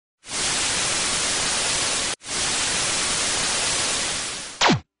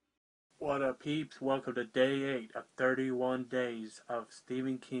What up, peeps? Welcome to day 8 of 31 days of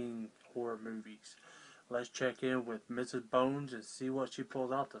Stephen King horror movies. Let's check in with Mrs. Bones and see what she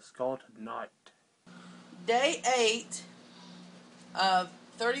pulls out the skull tonight. Day 8 of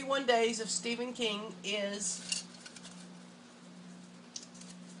 31 days of Stephen King is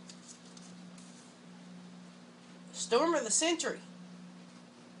Storm of the Century.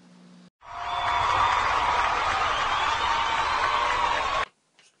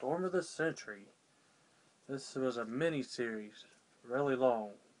 Storm of the Century. This was a mini-series, really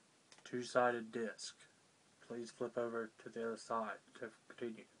long, two-sided disc. Please flip over to the other side to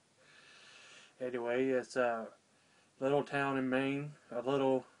continue. Anyway, it's a little town in Maine, a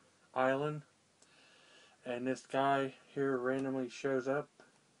little island, and this guy here randomly shows up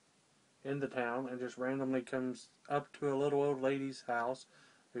in the town and just randomly comes up to a little old lady's house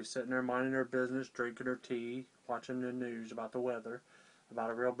who's sitting there minding her business, drinking her tea, watching the news about the weather, about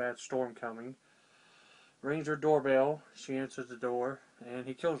a real bad storm coming. Rings her doorbell, she answers the door, and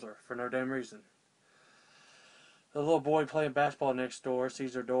he kills her for no damn reason. The little boy playing basketball next door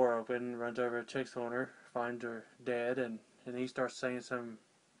sees her door open, runs over and checks on her, finds her dead, and he starts saying some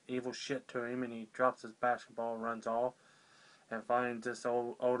evil shit to him, and he drops his basketball and runs off, and finds this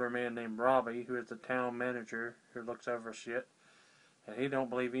older man named Robbie, who is the town manager, who looks over shit, and he don't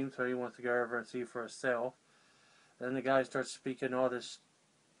believe him, so he wants to go over and see for himself. Then the guy starts speaking all this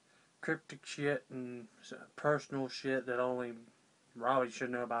cryptic shit and personal shit that only Robbie should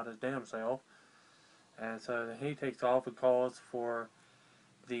know about his damn self. And so he takes off and calls for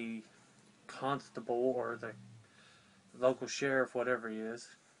the constable or the local sheriff, whatever he is.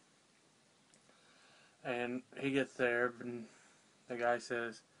 And he gets there, and the guy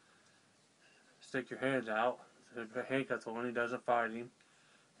says, "Stick your hands out." So the handcuffs on, he doesn't fight him,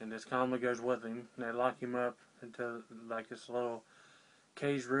 and just calmly goes with him. And they lock him up into like this little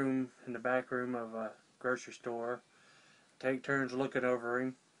cage room in the back room of a grocery store. Take turns looking over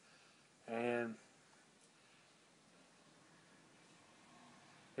him, and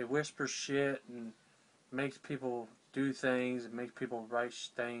he whispers shit and makes people do things and makes people write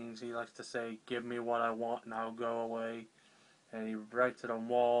things. He likes to say, "Give me what I want and I'll go away." And he writes it on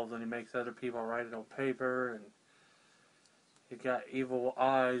walls, and he makes other people write it on paper, and he's got evil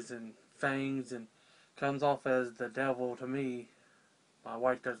eyes and fangs and comes off as the devil to me. My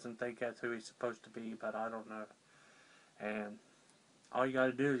wife doesn't think that's who he's supposed to be, but I don't know. And all you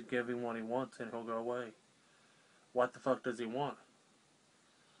gotta do is give him what he wants and he'll go away. What the fuck does he want?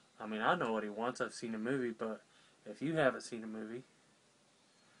 I mean, I know what he wants. I've seen the movie, but if you haven't seen the movie,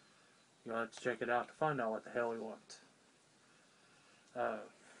 you'll have to check it out to find out what the hell he wants.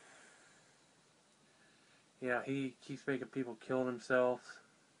 Yeah, he keeps making people kill themselves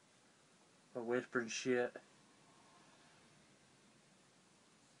or whispering shit.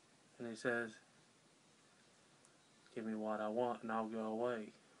 And he says, "Give me what I want and I'll go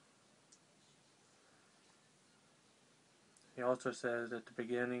away." He also says at the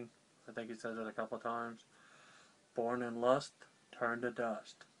beginning, I think he says it a couple of times, "Born in lust, turn to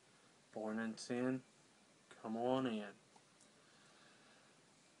dust. Born in sin, come on in."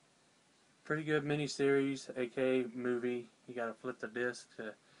 Pretty good miniseries, aka movie. You gotta flip the disc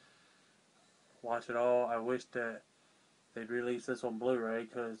to watch it all. I wish that they'd release this on Blu-ray,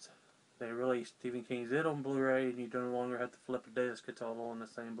 because they released Stephen King's It on Blu-ray, and you no longer have to flip a disc. It's all on the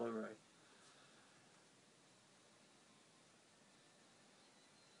same Blu-ray.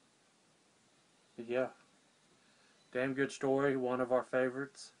 But yeah, damn good story. One of our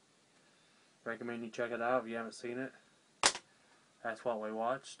favorites. Recommend you check it out if you haven't seen it. That's what we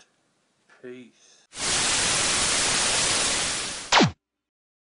watched. Peace.